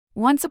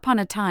Once upon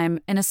a time,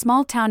 in a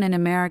small town in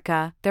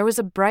America, there was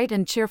a bright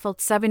and cheerful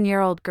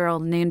 7-year-old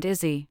girl named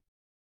Izzy.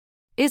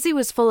 Izzy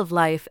was full of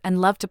life and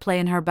loved to play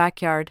in her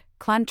backyard,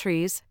 climb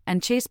trees,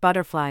 and chase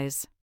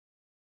butterflies.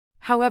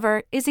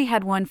 However, Izzy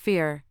had one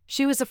fear: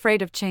 she was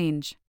afraid of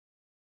change.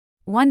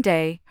 One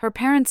day, her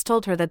parents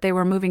told her that they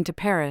were moving to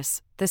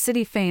Paris, the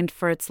city famed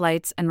for its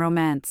lights and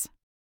romance.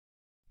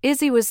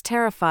 Izzy was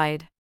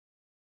terrified.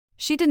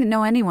 She didn't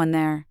know anyone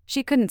there,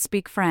 she couldn't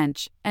speak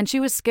French, and she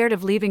was scared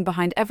of leaving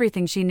behind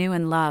everything she knew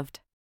and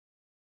loved.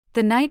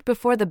 The night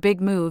before the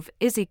big move,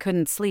 Izzy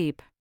couldn't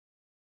sleep.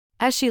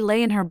 As she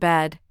lay in her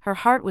bed, her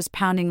heart was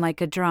pounding like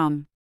a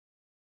drum.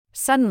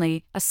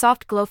 Suddenly, a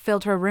soft glow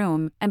filled her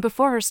room, and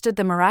before her stood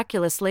the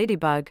miraculous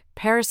Ladybug,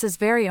 Paris's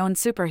very own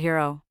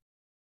superhero.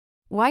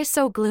 "Why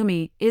so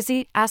gloomy,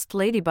 Izzy?" asked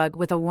Ladybug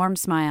with a warm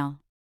smile.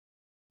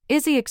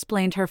 Izzy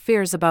explained her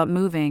fears about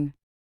moving.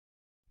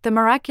 The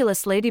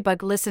miraculous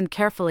Ladybug listened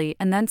carefully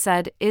and then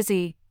said,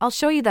 "Izzy, I'll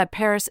show you that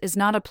Paris is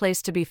not a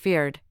place to be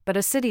feared, but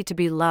a city to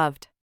be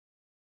loved."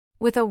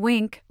 With a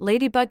wink,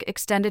 Ladybug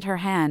extended her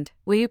hand.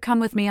 "Will you come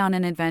with me on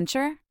an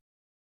adventure?"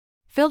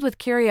 Filled with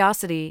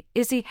curiosity,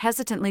 Izzy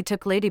hesitantly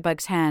took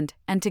Ladybug's hand,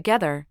 and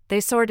together, they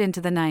soared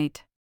into the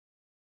night.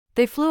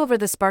 They flew over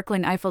the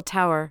sparkling Eiffel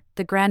Tower,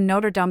 the grand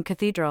Notre Dame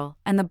Cathedral,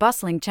 and the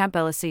bustling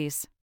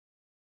Champs-Élysées.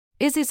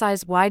 Izzy's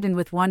eyes widened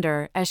with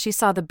wonder as she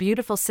saw the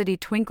beautiful city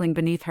twinkling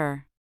beneath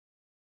her.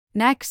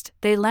 Next,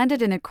 they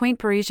landed in a quaint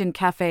Parisian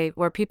café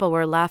where people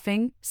were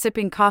laughing,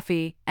 sipping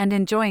coffee, and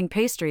enjoying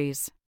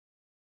pastries.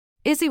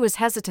 Izzy was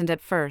hesitant at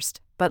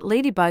first, but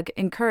Ladybug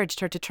encouraged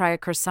her to try a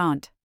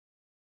croissant.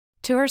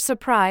 To her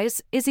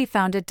surprise, Izzy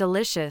found it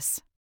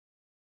delicious.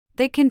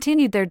 They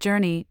continued their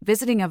journey,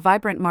 visiting a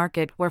vibrant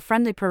market where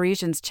friendly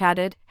Parisians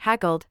chatted,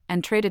 haggled,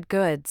 and traded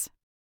goods.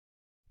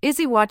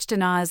 Izzy watched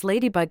in awe as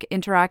Ladybug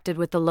interacted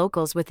with the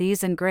locals with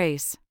ease and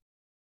grace.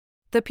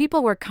 The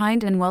people were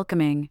kind and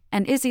welcoming,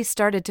 and Izzy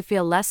started to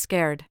feel less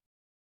scared.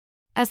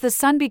 As the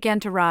sun began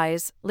to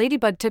rise,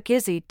 Ladybug took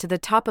Izzy to the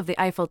top of the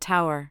Eiffel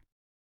Tower.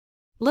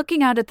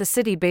 Looking out at the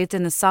city bathed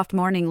in the soft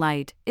morning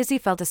light, Izzy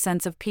felt a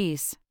sense of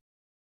peace.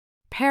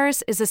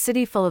 "Paris is a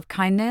city full of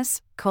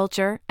kindness,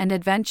 culture, and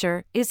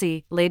adventure,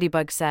 Izzy,"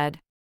 Ladybug said.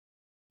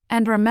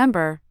 "And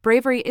remember,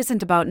 bravery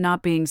isn't about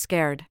not being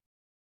scared.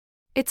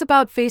 It's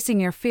about facing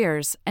your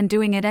fears and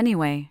doing it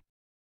anyway.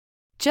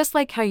 Just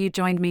like how you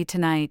joined me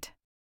tonight."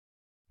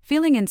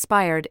 Feeling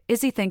inspired,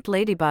 Izzy thanked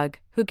Ladybug,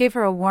 who gave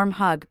her a warm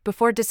hug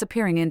before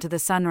disappearing into the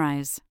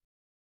sunrise.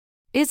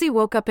 Izzy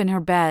woke up in her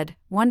bed,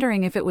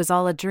 wondering if it was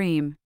all a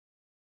dream.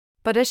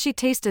 But as she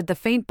tasted the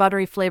faint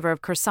buttery flavor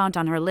of croissant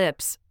on her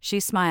lips, she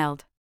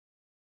smiled.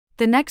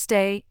 The next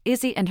day,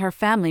 Izzy and her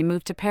family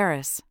moved to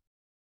Paris.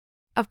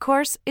 Of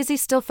course, Izzy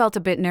still felt a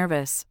bit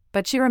nervous,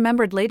 but she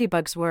remembered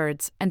Ladybug's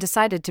words and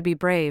decided to be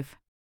brave.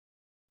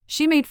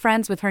 She made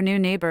friends with her new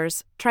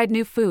neighbors, tried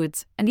new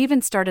foods, and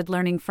even started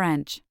learning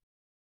French.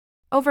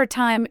 Over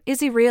time,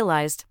 Izzy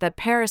realized that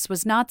Paris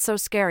was not so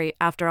scary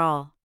after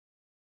all.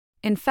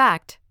 In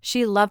fact,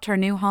 she loved her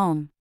new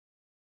home.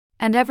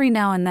 And every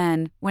now and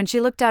then, when she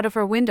looked out of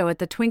her window at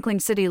the twinkling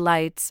city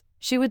lights,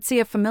 she would see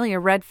a familiar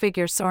red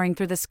figure soaring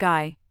through the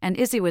sky, and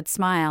Izzy would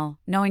smile,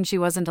 knowing she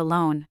wasn't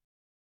alone.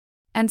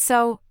 And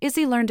so,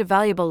 Izzy learned a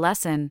valuable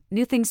lesson: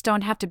 new things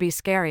don't have to be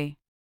scary.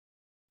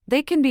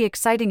 They can be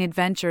exciting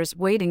adventures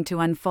waiting to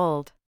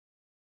unfold.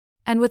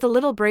 And with a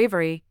little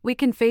bravery, we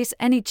can face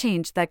any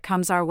change that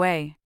comes our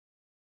way.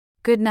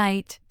 Good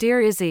night,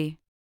 dear Izzy.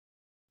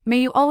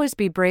 May you always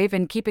be brave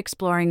and keep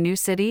exploring new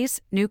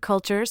cities, new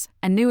cultures,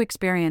 and new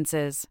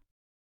experiences.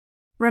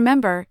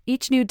 Remember,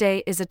 each new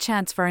day is a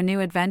chance for a new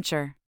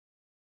adventure.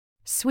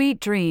 Sweet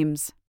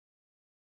dreams.